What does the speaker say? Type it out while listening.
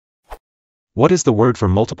What is the word for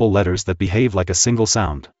multiple letters that behave like a single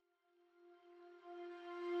sound?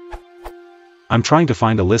 I'm trying to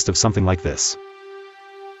find a list of something like this.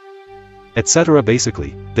 Etc.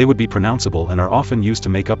 Basically, they would be pronounceable and are often used to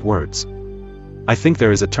make up words. I think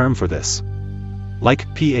there is a term for this.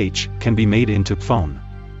 Like ph can be made into phone.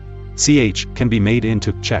 Ch can be made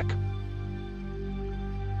into check.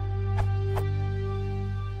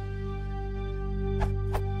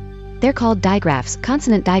 They're called digraphs,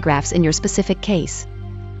 consonant digraphs in your specific case.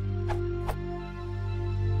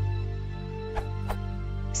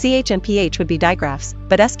 CH and PH would be digraphs,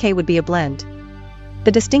 but SK would be a blend.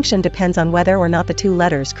 The distinction depends on whether or not the two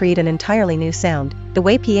letters create an entirely new sound, the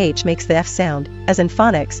way PH makes the F sound, as in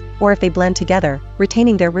phonics, or if they blend together,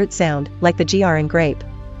 retaining their root sound, like the GR in grape.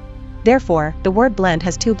 Therefore, the word blend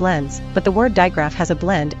has two blends, but the word digraph has a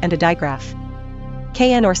blend and a digraph.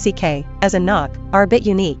 KN or CK, as in knock, are a bit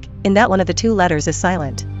unique, in that one of the two letters is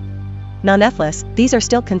silent. Non-F-less, these are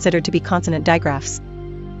still considered to be consonant digraphs.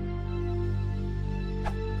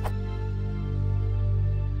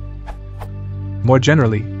 More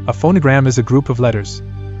generally, a phonogram is a group of letters,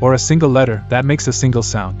 or a single letter that makes a single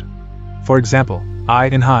sound. For example, I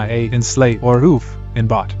in high, A in sleigh, or oof in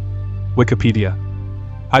bot. Wikipedia.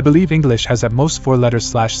 I believe English has at most 4 letters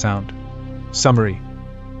 / sound. Summary.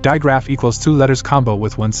 Digraph equals 2 letters combo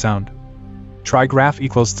with 1 sound. Trigraph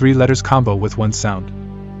equals 3 letters combo with 1 sound.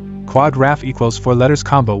 Quadgraph equals 4 letters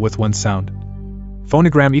combo with 1 sound.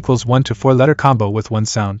 Phonogram equals 1 to 4 letter combo with 1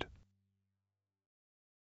 sound.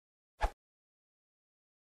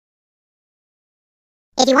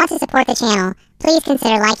 If you want to support the channel, please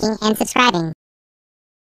consider liking and subscribing.